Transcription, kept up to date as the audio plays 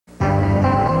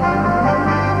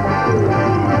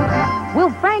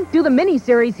do the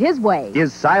miniseries his way.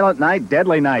 Is Silent Night,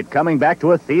 Deadly Night coming back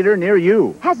to a theater near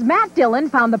you? Has Matt Dillon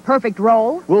found the perfect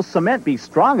role? Will cement be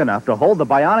strong enough to hold the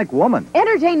Bionic Woman?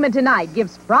 Entertainment Tonight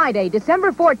gives Friday,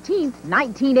 December 14th,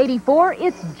 1984,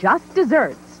 its just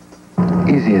desserts.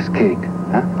 Easy as cake,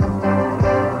 huh?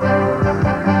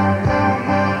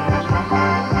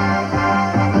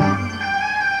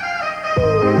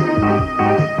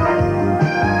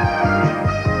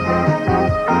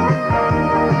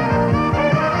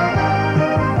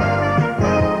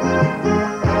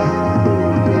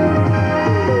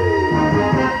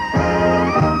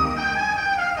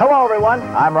 Hello, everyone.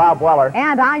 I'm Rob Weller.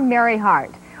 And I'm Mary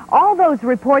Hart. All those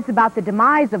reports about the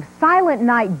demise of Silent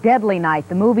Night, Deadly Night,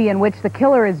 the movie in which the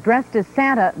killer is dressed as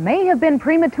Santa, may have been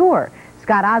premature.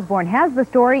 Scott Osborne has the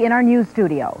story in our news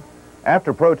studio.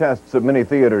 After protests at many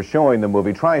theaters showing the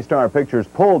movie, TriStar Pictures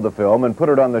pulled the film and put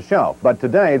it on the shelf. But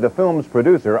today, the film's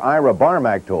producer, Ira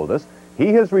Barmak, told us he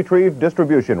has retrieved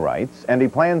distribution rights and he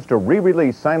plans to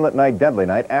re-release Silent Night, Deadly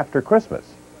Night after Christmas.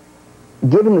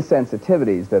 Given the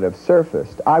sensitivities that have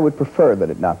surfaced, I would prefer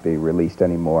that it not be released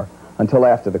anymore until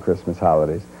after the Christmas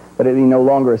holidays, that it be no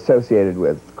longer associated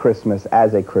with Christmas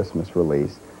as a Christmas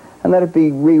release, and that it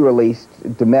be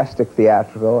re-released domestic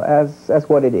theatrical as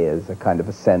what it is, a kind of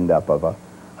a send-up of a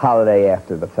holiday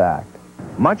after the fact.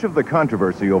 Much of the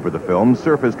controversy over the film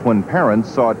surfaced when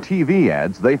parents saw TV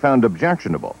ads they found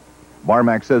objectionable.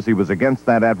 Barmak says he was against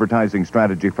that advertising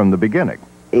strategy from the beginning.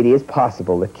 It is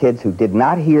possible that kids who did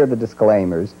not hear the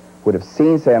disclaimers would have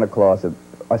seen Santa Claus,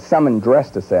 or someone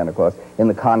dressed as Santa Claus, in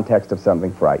the context of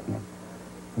something frightening.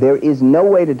 There is no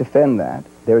way to defend that.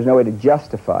 There is no way to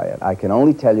justify it. I can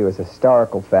only tell you as a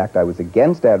historical fact I was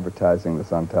against advertising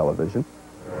this on television.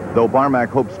 Though Barmak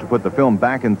hopes to put the film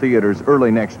back in theaters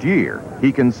early next year,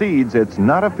 he concedes it's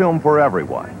not a film for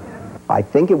everyone. I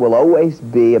think it will always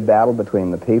be a battle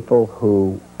between the people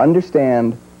who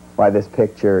understand why this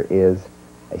picture is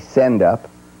a send-up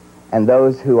and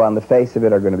those who on the face of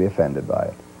it are going to be offended by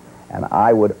it. And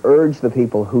I would urge the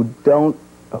people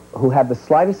who have the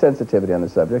slightest sensitivity on the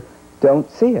subject, don't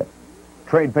see it.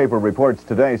 Trade paper reports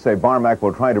today say Barmak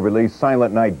will try to release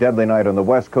Silent Night, Deadly Night on the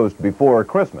West Coast before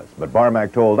Christmas, but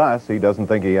Barmak told us he doesn't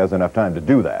think he has enough time to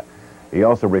do that. He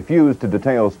also refused to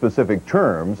detail specific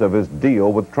terms of his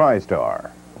deal with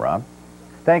TriStar. Rob?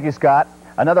 Thank you, Scott.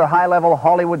 Another high-level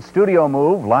Hollywood studio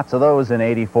move, lots of those in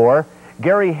 '84.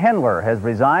 Gary Hendler has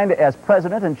resigned as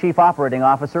president and chief operating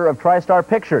officer of TriStar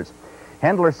Pictures.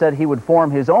 Hendler said he would form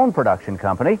his own production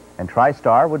company, and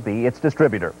TriStar would be its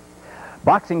distributor.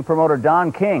 Boxing promoter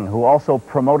Don King, who also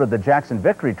promoted the Jackson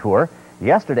Victory Tour,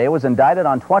 yesterday was indicted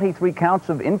on 23 counts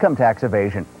of income tax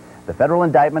evasion. The federal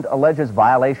indictment alleges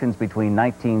violations between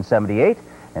 1978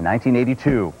 and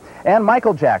 1982. And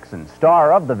Michael Jackson,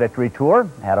 star of the Victory Tour,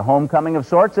 had a homecoming of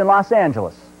sorts in Los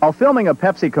Angeles. While filming a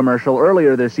Pepsi commercial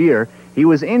earlier this year, he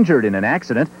was injured in an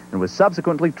accident and was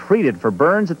subsequently treated for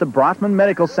burns at the Brotman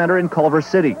Medical Center in Culver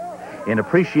City. In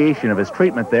appreciation of his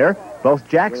treatment there, both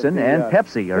Jackson and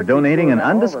Pepsi are donating an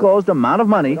undisclosed amount of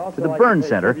money to the Burn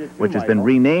Center, which has been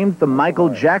renamed the Michael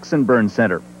Jackson Burn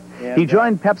Center. He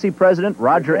joined Pepsi president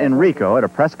Roger Enrico at a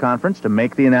press conference to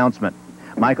make the announcement.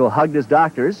 Michael hugged his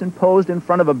doctors and posed in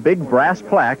front of a big brass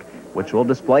plaque, which will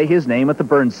display his name at the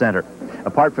Burn Center.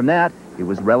 Apart from that, he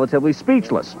was relatively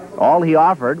speechless. All he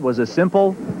offered was a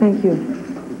simple, "Thank you."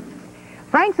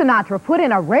 Frank Sinatra put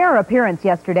in a rare appearance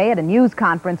yesterday at a news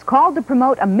conference called to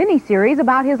promote a miniseries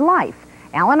about his life.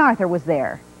 Alan Arthur was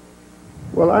there.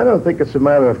 Well, I don't think it's a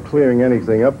matter of clearing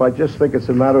anything up. I just think it's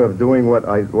a matter of doing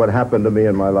what happened to me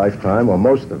in my lifetime, or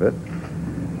most of it.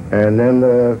 And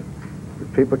then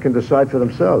people can decide for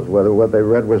themselves whether what they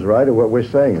read was right or what we're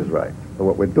saying is right, or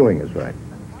what we're doing is right.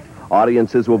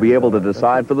 Audiences will be able to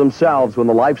decide for themselves when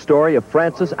the life story of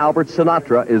Francis Albert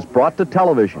Sinatra is brought to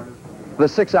television. The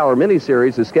 6-hour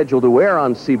miniseries is scheduled to air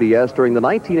on CBS during the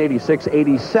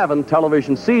 1986-87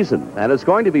 television season, and it's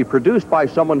going to be produced by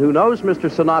someone who knows Mr.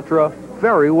 Sinatra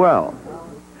very well.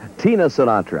 Tina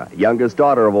Sinatra, youngest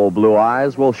daughter of Old Blue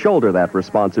Eyes, will shoulder that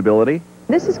responsibility.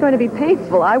 This is going to be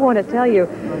painful, I want to tell you.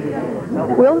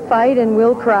 We'll fight and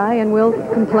we'll cry and we'll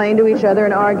complain to each other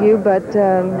and argue, but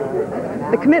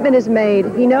the commitment is made.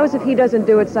 He knows if he doesn't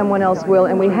do it, someone else will,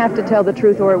 and we have to tell the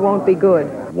truth or it won't be good.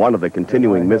 One of the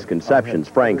continuing misconceptions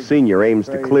Frank Sr. aims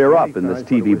to clear up in this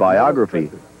TV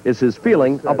biography is his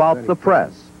feeling about the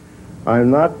press. I'm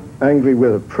not angry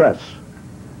with the press.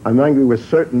 I'm angry with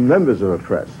certain members of the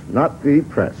press, not the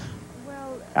press.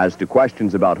 As to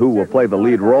questions about who will play the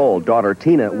lead role, daughter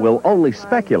Tina will only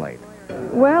speculate.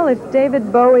 Well, if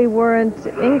David Bowie weren't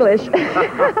English.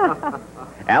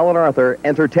 Alan Arthur,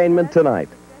 Entertainment Tonight.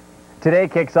 Today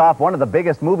kicks off one of the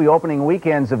biggest movie opening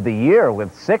weekends of the year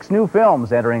with 6 new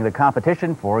films entering the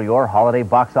competition for your holiday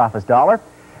box office dollar.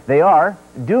 They are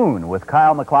Dune with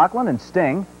Kyle MacLachlan and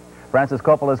Sting, Francis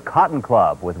Coppola's Cotton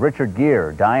Club with Richard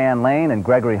Gere, Diane Lane, and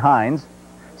Gregory Hines,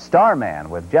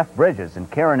 Starman with Jeff Bridges and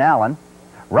Karen Allen,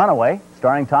 Runaway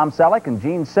starring Tom Selleck and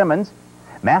Gene Simmons,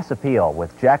 Mass Appeal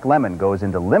with Jack Lemmon goes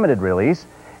into limited release,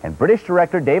 and British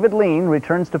director David Lean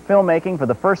returns to filmmaking for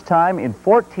the first time in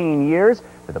 14 years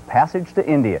with A Passage to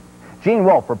India. Gene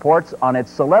Wolfe reports on its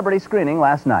celebrity screening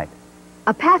last night.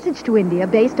 A Passage to India,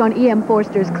 based on E.M.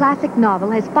 Forster's classic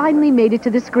novel, has finally made it to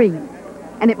the screen.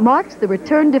 And it marks the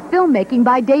return to filmmaking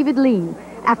by David Lean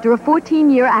after a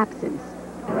 14-year absence.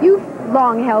 You've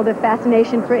long held a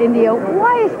fascination for India.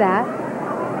 Why is that?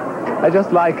 I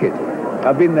just like it.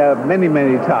 I've been there many,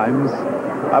 many times.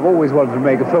 I've always wanted to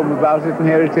make a film about it, and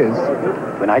here it is.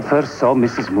 When I first saw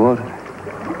Mrs. Moore,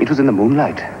 it was in the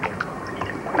moonlight.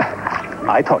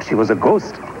 I thought she was a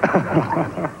ghost.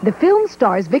 The film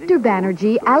stars Victor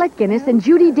Banerjee, Alec Guinness, and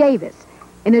Judy Davis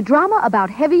in a drama about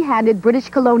heavy-handed British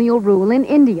colonial rule in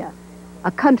India,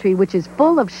 a country which is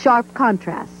full of sharp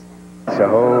contrasts. It's a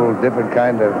whole different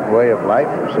kind of way of life,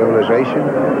 of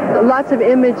civilization. Lots of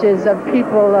images of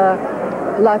people,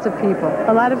 lots of people.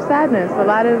 A lot of sadness, a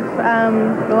lot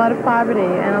of poverty,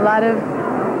 and a lot of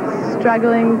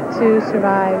struggling to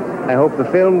survive. I hope the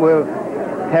film will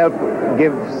help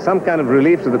give some kind of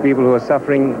relief to the people who are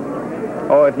suffering,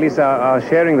 or at least are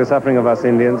sharing the suffering of us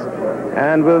Indians,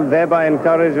 and will thereby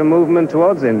encourage a movement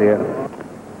towards India.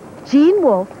 Gene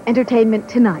Wolfe, Entertainment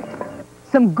Tonight.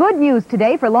 Some good news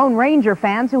today for Lone Ranger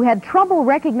fans who had trouble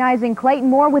recognizing Clayton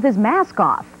Moore with his mask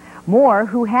off. Moore,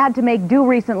 who had to make do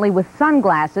recently with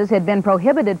sunglasses, had been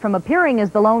prohibited from appearing as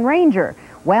the Lone Ranger.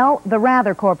 Well, the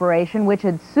Rather Corporation, which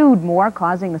had sued Moore,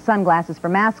 causing the sunglasses for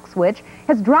mask switch,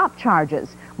 has dropped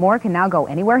charges. Moore can now go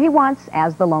anywhere he wants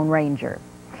as the Lone Ranger.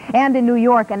 And in New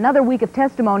York, another week of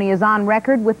testimony is on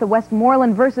record with the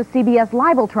Westmoreland versus CBS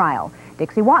libel trial.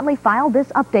 Dixie Watley filed this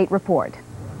update report.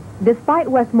 Despite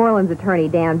Westmoreland's attorney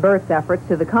Dan Burt's efforts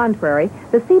to the contrary,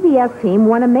 the CBS team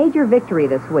won a major victory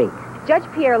this week. Judge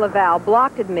Pierre Laval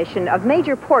blocked admission of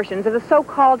major portions of the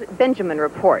so-called Benjamin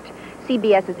Report,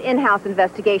 CBS's in-house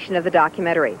investigation of the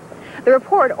documentary. The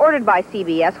report, ordered by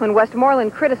CBS when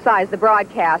Westmoreland criticized the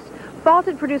broadcast,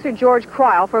 faulted producer George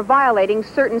Cryle for violating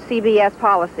certain CBS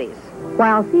policies.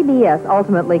 While CBS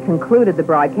ultimately concluded the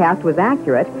broadcast was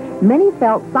accurate, many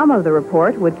felt some of the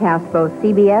report would cast both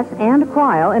CBS and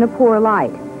Cryle in a poor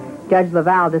light. Judge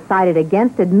Laval decided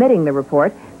against admitting the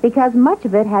report because much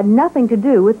of it had nothing to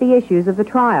do with the issues of the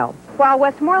trial. While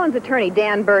Westmoreland's attorney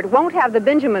Dan Burt won't have the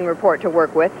Benjamin Report to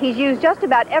work with, he's used just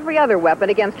about every other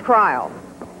weapon against Cryle.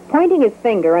 Pointing his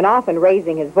finger and often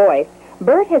raising his voice,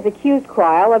 Burt has accused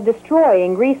Cryle of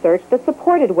destroying research that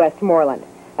supported Westmoreland,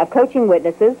 of coaching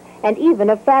witnesses, and even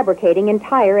of fabricating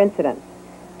entire incidents.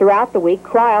 Throughout the week,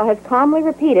 Cryle has calmly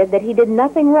repeated that he did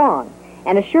nothing wrong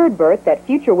and assured Burt that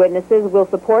future witnesses will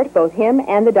support both him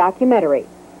and the documentary.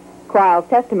 Cryle's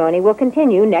testimony will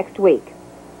continue next week.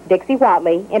 Dixie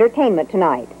Watley, Entertainment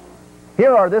Tonight.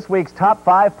 Here are this week's top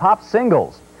 5 pop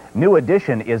singles. New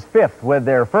Edition is 5th with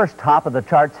their first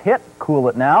top-of-the-charts hit, Cool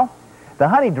It Now. The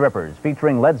Honey Drippers,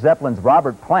 featuring Led Zeppelin's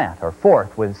Robert Plant, are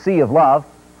 4th with Sea of Love.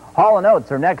 Hall & Oates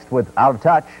are next with Out of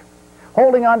Touch.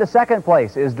 Holding on to 2nd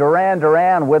place is Duran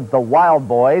Duran with The Wild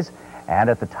Boys. And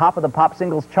at the top of the pop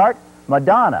singles chart,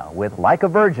 Madonna with Like a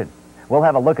Virgin. We'll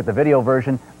have a look at the video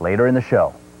version later in the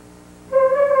show.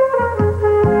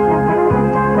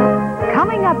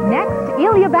 Coming up next,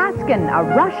 Elya Baskin, a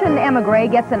Russian emigre,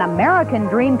 gets an American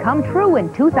dream come true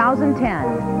in 2010.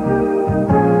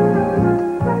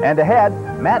 And ahead,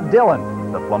 Matt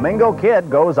Dillon, the Flamingo Kid,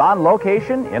 goes on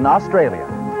location in Australia.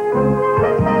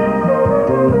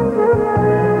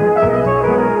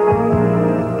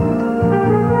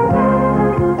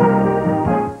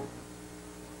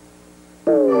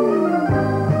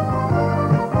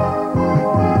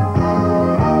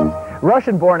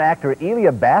 Russian-born actor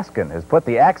Elya Baskin has put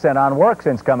the accent on work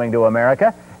since coming to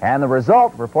America, and the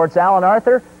result, reports Alan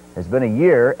Arthur, has been a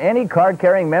year any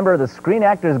card-carrying member of the Screen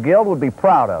Actors Guild would be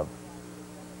proud of.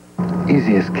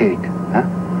 Easy as cake, huh?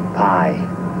 Pie.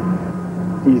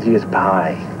 Easy as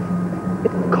pie.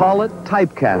 Call it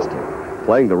typecasting.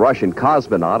 Playing the Russian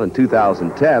cosmonaut in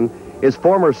 2010 is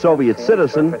former Soviet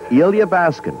citizen Elya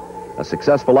Baskin, a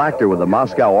successful actor with the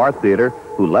Moscow Art Theater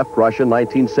who left Russia in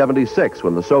 1976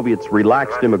 when the Soviets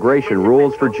relaxed immigration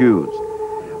rules for Jews.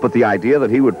 But the idea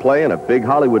that he would play in a big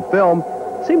Hollywood film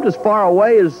seemed as far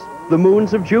away as the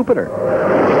moons of Jupiter.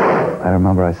 I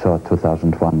remember I saw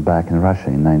 2001 back in Russia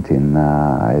in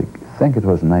I think it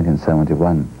was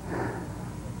 1971.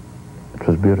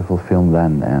 beautiful film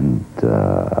then, and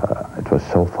it was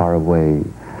so far away.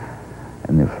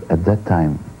 And if at that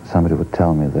time somebody would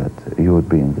tell me that you would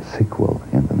be in the sequel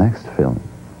in the next film,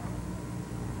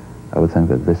 I would think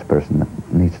that this person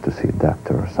needs to see a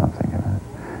doctor or something.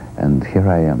 And here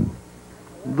I am.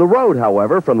 The road,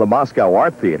 however, from the Moscow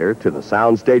Art Theater to the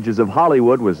sound stages of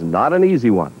Hollywood was not an easy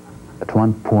one. At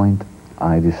one point,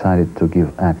 I decided to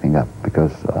give acting up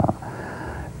because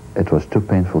it was too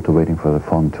painful to waiting for the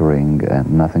phone to ring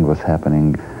and nothing was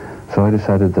happening. So I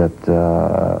decided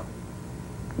that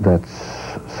that's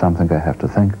something I have to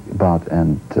think about,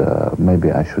 and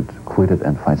maybe I should quit it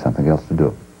and find something else to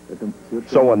do.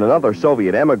 So when another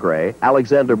Soviet emigre,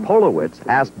 Alexander Polowitz,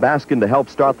 asked Baskin to help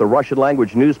start the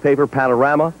Russian-language newspaper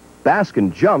Panorama,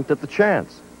 Baskin jumped at the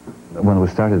chance. When we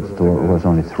started, there was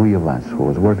only 3 of us who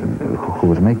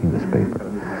was making this paper.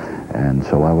 And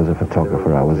so I was a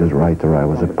photographer, I was a writer, I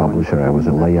was a publisher, I was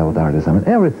a layout artist, I mean,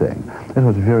 everything. It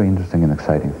was a very interesting and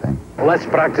exciting thing. Let's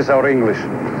practice our English.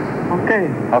 Okay.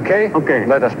 Okay? Okay.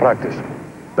 Let us practice.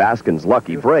 Baskin's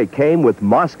lucky break came with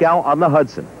Moscow on the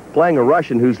Hudson. Playing a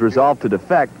Russian who's resolved to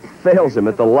defect fails him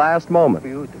at the last moment.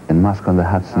 In Moscow on the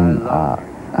Hudson,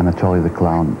 Anatoly the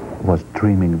Clown was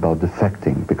dreaming about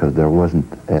defecting because there wasn't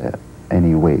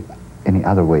any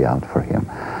other way out for him.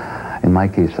 In my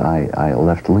case, I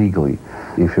left legally.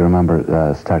 If you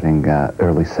remember, starting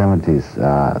early 70s,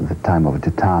 the time of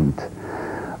detente,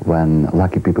 when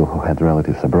lucky people who had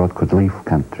relatives abroad could leave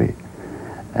country.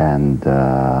 And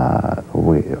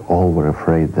we all were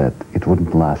afraid that it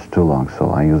wouldn't last too long, so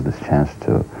I used this chance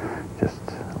to just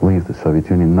leave the Soviet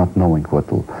Union, not knowing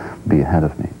what will be ahead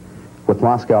of me. With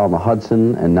Moscow on the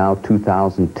Hudson and now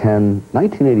 2010,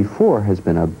 1984 has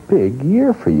been a big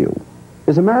year for you.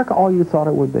 Is America all you thought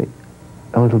it would be?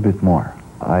 A little bit more.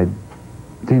 I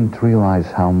didn't realize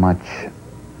how much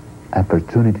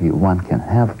opportunity one can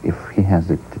have if he has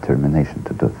the determination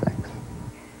to do things.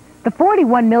 The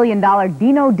 $41 million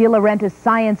Dino De Laurentiis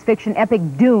science fiction epic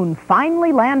Dune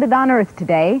finally landed on Earth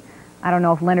today. I don't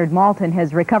know if Leonard Maltin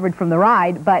has recovered from the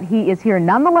ride, but he is here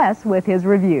nonetheless with his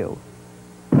review.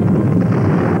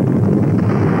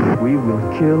 We will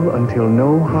kill until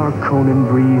no Harkonnen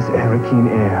breathes Arakeen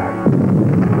air.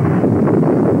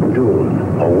 Dune,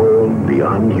 a world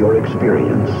beyond your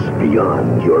experience,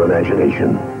 beyond your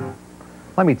imagination.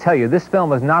 Let me tell you, this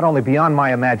film is not only beyond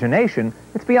my imagination,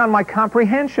 it's beyond my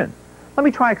comprehension. Let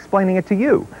me try explaining it to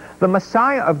you. The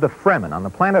Messiah of the Fremen on the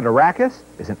planet Arrakis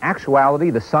is in actuality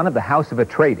the son of the House of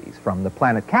Atreides from the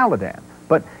planet Caladan.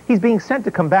 But he's being sent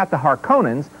to combat the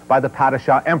Harkonnens by the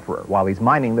Padishah Emperor while he's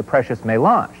mining the precious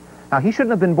melange. Now, he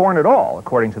shouldn't have been born at all,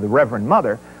 according to the Reverend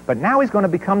Mother, but now he's going to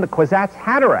become the Kwisatz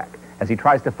Haderach as he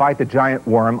tries to fight the giant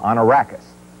worm on Arrakis.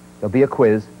 There'll be a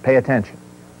quiz. Pay attention.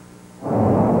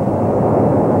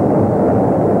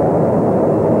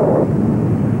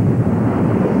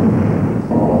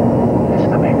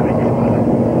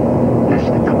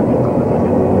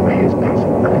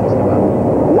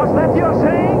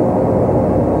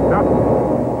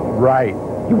 Right.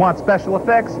 You want special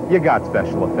effects? You got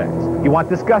special effects. You want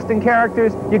disgusting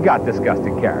characters? You got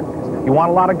disgusting characters. You want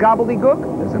a lot of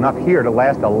gobbledygook? There's enough here to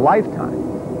last a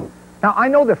lifetime. Now, I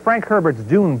know that Frank Herbert's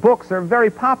Dune books are very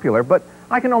popular, but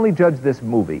I can only judge this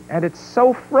movie, and it's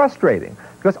so frustrating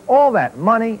because all that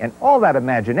money and all that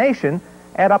imagination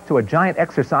add up to a giant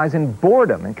exercise in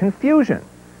boredom and confusion.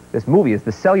 This movie is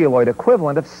the celluloid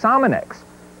equivalent of Sominex.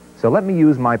 So let me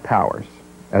use my powers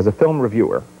as a film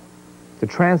reviewer to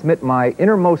transmit my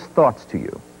innermost thoughts to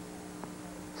you.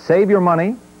 Save your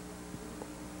money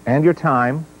and your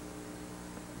time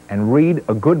and read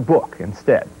a good book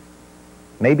instead.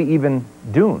 Maybe even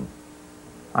Dune.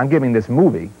 I'm giving this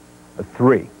movie a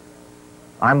 3.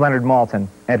 I'm Leonard Maltin,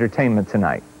 Entertainment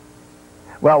Tonight.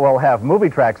 Well, we'll have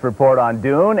Movie Track's report on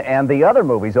Dune and the other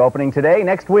movies opening today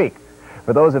next week.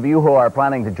 For those of you who are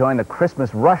planning to join the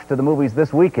Christmas rush to the movies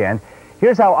this weekend,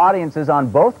 here's how audiences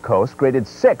on both coasts graded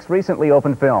 6 recently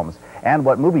opened films and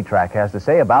what Movie Track has to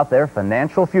say about their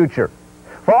financial future.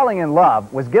 Falling in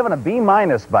Love was given a B-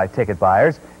 by ticket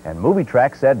buyers, and Movie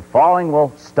Track said Falling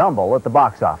will stumble at the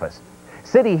box office.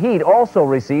 City Heat also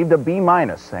received a B-,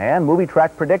 and Movie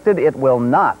Track predicted it will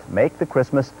not make the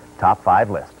Christmas top 5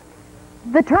 list.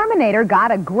 The Terminator got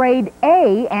a grade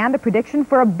A and a prediction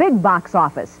for a big box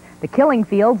office. The Killing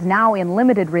Fields, now in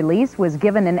limited release, was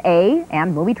given an A,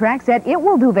 and Movie Track said it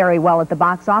will do very well at the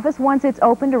box office once it's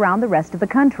opened around the rest of the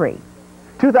country.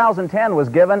 2010 was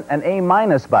given an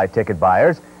A- by ticket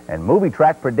buyers, and Movie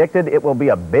Track predicted it will be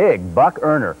a big buck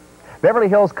earner. Beverly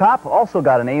Hills Cop also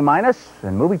got an A-,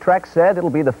 and Movie Track said it'll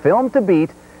be the film to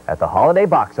beat at the holiday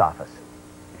box office.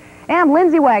 And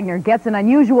Lindsay Wagner gets an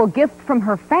unusual gift from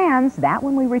her fans. That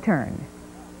when we return.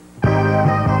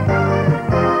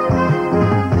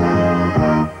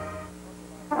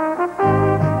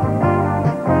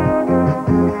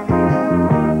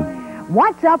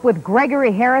 What's up with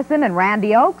Gregory Harrison and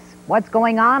Randy Oakes? What's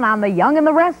going on The Young and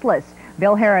the Restless?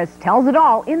 Bill Harris tells it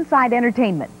all inside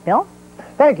entertainment. Bill?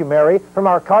 Thank you, Mary. From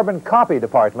our carbon copy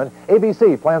department,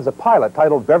 ABC plans a pilot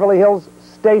titled Beverly Hills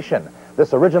Station.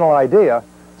 This original idea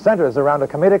centers around a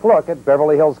comedic look at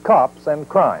Beverly Hills cops and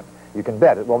crime. You can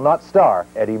bet it will not star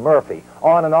Eddie Murphy.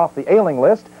 On and off the ailing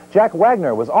list, Jack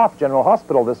Wagner was off General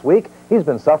Hospital this week. He's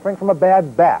been suffering from a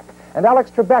bad back. And Alex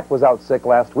Trebek was out sick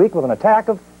last week with an attack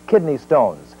of kidney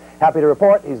stones. Happy to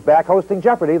report he's back hosting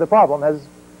Jeopardy. The problem has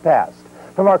passed.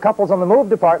 From our Couples on the Move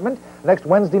department, next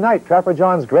Wednesday night, Trapper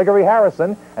John's Gregory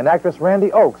Harrison and actress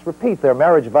Randy Oakes repeat their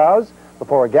marriage vows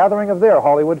before a gathering of their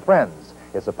Hollywood friends.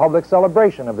 It's a public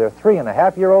celebration of their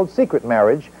 3.5-year-old secret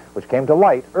marriage, which came to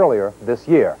light earlier this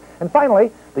year. And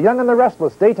finally, The Young and the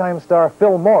Restless daytime star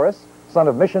Phil Morris, son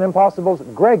of Mission Impossible's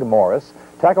Greg Morris,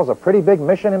 tackles a pretty big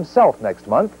mission himself next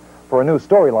month. For a new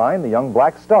storyline, the young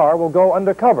black star will go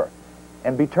undercover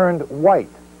and be turned white.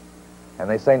 And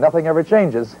they say nothing ever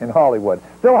changes in Hollywood.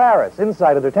 Phil Harris,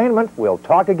 Inside Entertainment. We'll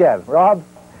talk again. Rob?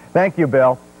 Thank you,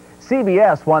 Bill.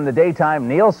 CBS won the Daytime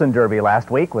Nielsen Derby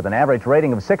last week with an average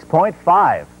rating of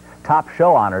 6.5. Top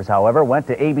show honors, however, went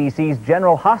to ABC's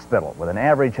General Hospital with an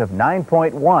average of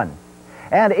 9.1.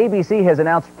 And ABC has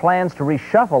announced plans to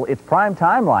reshuffle its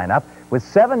primetime lineup with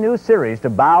 7 new series to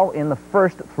bow in the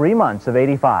first 3 months of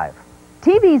 '85.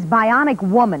 TV's bionic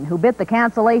woman who bit the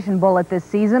cancellation bullet this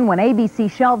season when ABC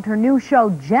shelved her new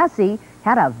show, Jessie,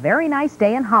 had a very nice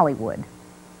day in Hollywood.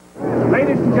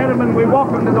 Ladies and gentlemen, we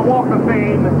welcome to the Walk of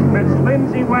Fame, Miss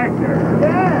Lindsay Wagner.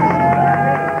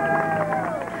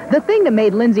 The thing that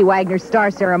made Lindsay Wagner's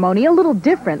star ceremony a little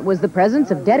different was the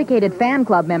presence of dedicated fan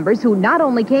club members who not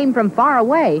only came from far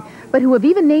away, but who have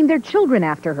even named their children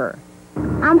after her.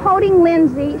 I'm holding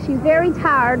Lindsay. She's very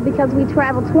tired because we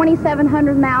traveled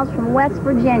 2,700 miles from West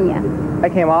Virginia. I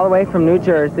came all the way from New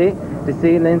Jersey to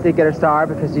see Lindsay get her star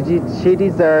because she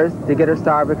deserves to get her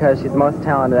star because she's the most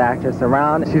talented actress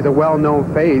around. She's a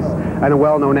well-known face and a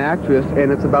well-known actress,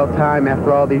 and it's about time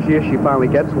after all these years she finally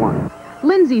gets one.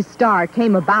 Lindsay's star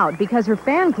came about because her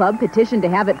fan club petitioned to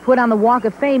have it put on the Walk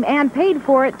of Fame and paid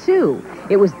for it, too.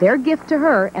 It was their gift to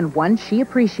her and one she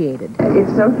appreciated.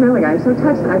 It's so thrilling. I'm so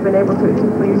touched I've been able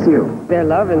to please you. Their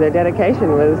love and their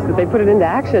dedication was that they put it into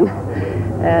action.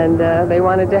 And they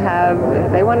wanted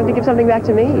to give something back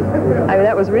to me. I mean,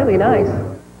 that was really nice.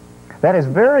 That is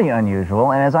very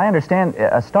unusual, and as I understand,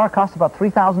 a star costs about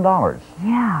 $3,000.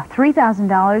 Yeah,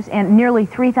 $3,000 and nearly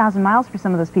 3,000 miles for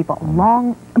some of those people.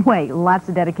 Long way, lots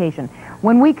of dedication.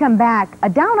 When we come back, a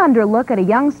down-under look at a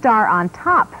young star on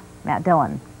top, Matt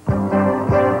Dillon.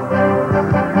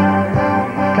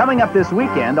 Coming up this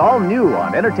weekend, all new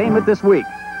on Entertainment This Week.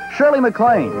 Shirley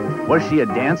MacLaine. Was she a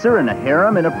dancer in a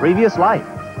harem in a previous life?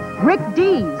 Rick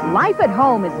Dees, life at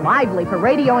home is lively for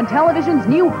radio and television's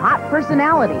new hot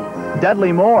personality.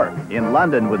 Dudley Moore in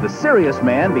London with the serious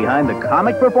man behind the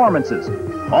comic performances.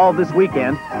 All this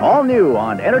weekend, all new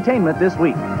on Entertainment This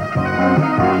Week.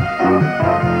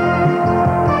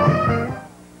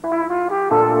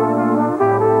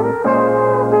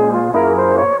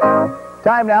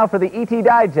 Time now for the ET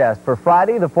Digest for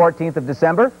Friday, the 14th of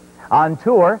December. On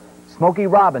tour, Smokey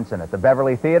Robinson at the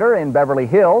Beverly Theater in Beverly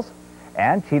Hills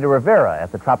and Cheetah Rivera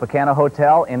at the Tropicana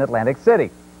Hotel in Atlantic City.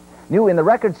 New in the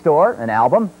record store, an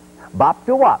album, Bop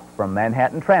to Wop from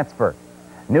Manhattan Transfer.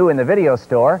 New in the video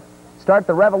store, Start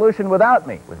the Revolution Without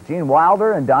Me with Gene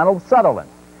Wilder and Donald Sutherland.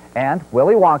 And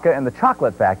Willy Wonka and the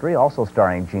Chocolate Factory, also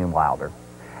starring Gene Wilder.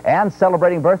 And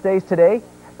celebrating birthdays today,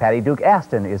 Patty Duke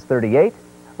Aston is 38,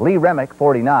 Lee Remick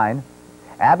 49,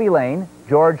 Abby Lane,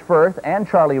 George Firth, and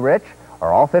Charlie Rich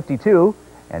are all 52,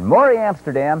 and Maury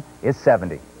Amsterdam is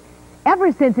 70.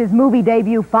 Ever since his movie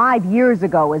debut 5 years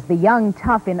ago as the young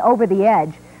tough in Over the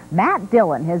Edge, Matt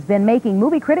Dillon has been making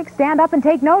movie critics stand up and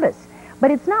take notice.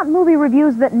 But it's not movie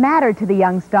reviews that matter to the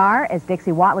young star, as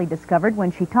Dixie Watley discovered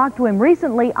when she talked to him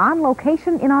recently on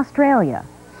location in Australia.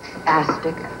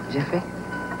 Aspic, Jeffrey?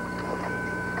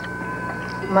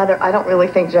 Mother, I don't really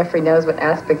think Jeffrey knows what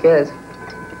aspic is.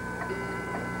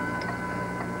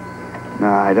 No,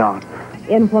 I don't.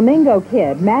 In Flamingo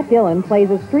Kid, Matt Dillon plays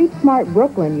a street-smart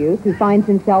Brooklyn youth who finds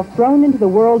himself thrown into the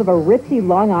world of a ritzy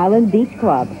Long Island beach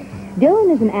club. Dillon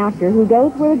is an actor who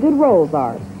goes where the good roles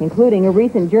are, including a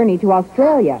recent journey to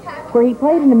Australia, where he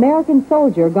played an American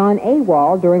soldier gone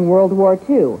AWOL during World War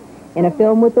II, in a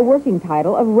film with the working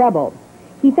title of Rebel.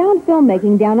 He found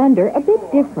filmmaking down under a bit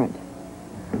different.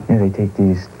 Yeah, they take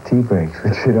these tea breaks,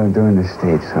 which they don't do in the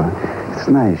States, so it's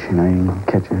nice, you know, you can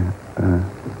catch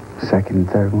a second and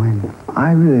third wind.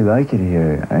 I really like it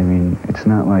here. I mean, it's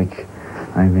not like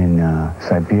I'm in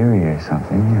Siberia or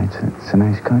something. Yeah, it's a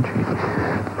nice country.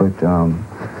 But,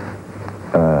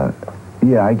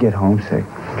 yeah, I get homesick.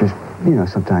 Just, you know,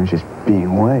 sometimes just being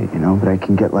away, you know, but I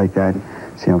can get like that,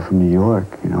 say I'm from New York,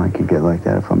 you know, I can get like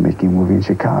that if I'm making a movie in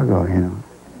Chicago, you know.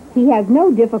 He has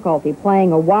no difficulty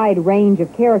playing a wide range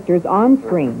of characters on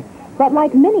screen, but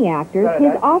like many actors,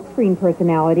 his off-screen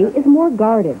personality is more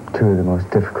guarded. Two of the most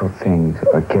difficult things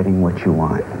are getting what you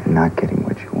want and not getting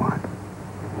what you want.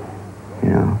 You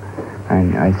know,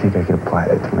 and I think I could apply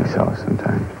that to myself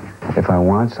sometimes. If I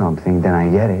want something, then I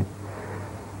get it.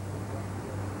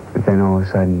 But then all of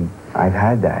a sudden, I've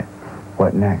had that.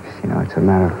 What next? You know, it's a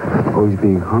matter of always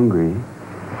being hungry,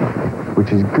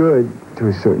 which is good to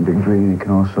a certain degree, and it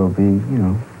can also be, you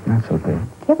know, not so good.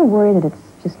 Do you ever worry that it's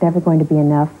just never going to be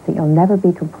enough, that you'll never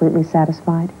be completely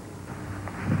satisfied?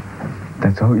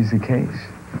 That's always the case.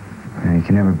 And you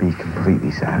can never be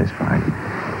completely satisfied.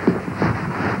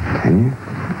 Can you?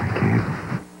 I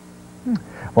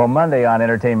can't. Well, Monday on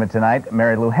Entertainment Tonight,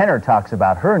 Mary Lou Henner talks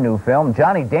about her new film,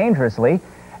 Johnny Dangerously,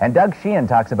 and Doug Sheehan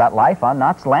talks about life on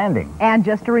Knots Landing. And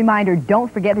just a reminder,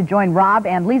 don't forget to join Rob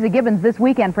and Lisa Gibbons this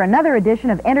weekend for another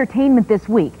edition of Entertainment This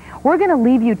Week. We're going to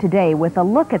leave you today with a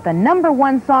look at the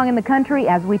 #1 song in the country.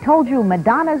 As we told you,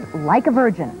 Madonna's Like a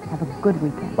Virgin. Have a good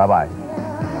weekend. Bye-bye.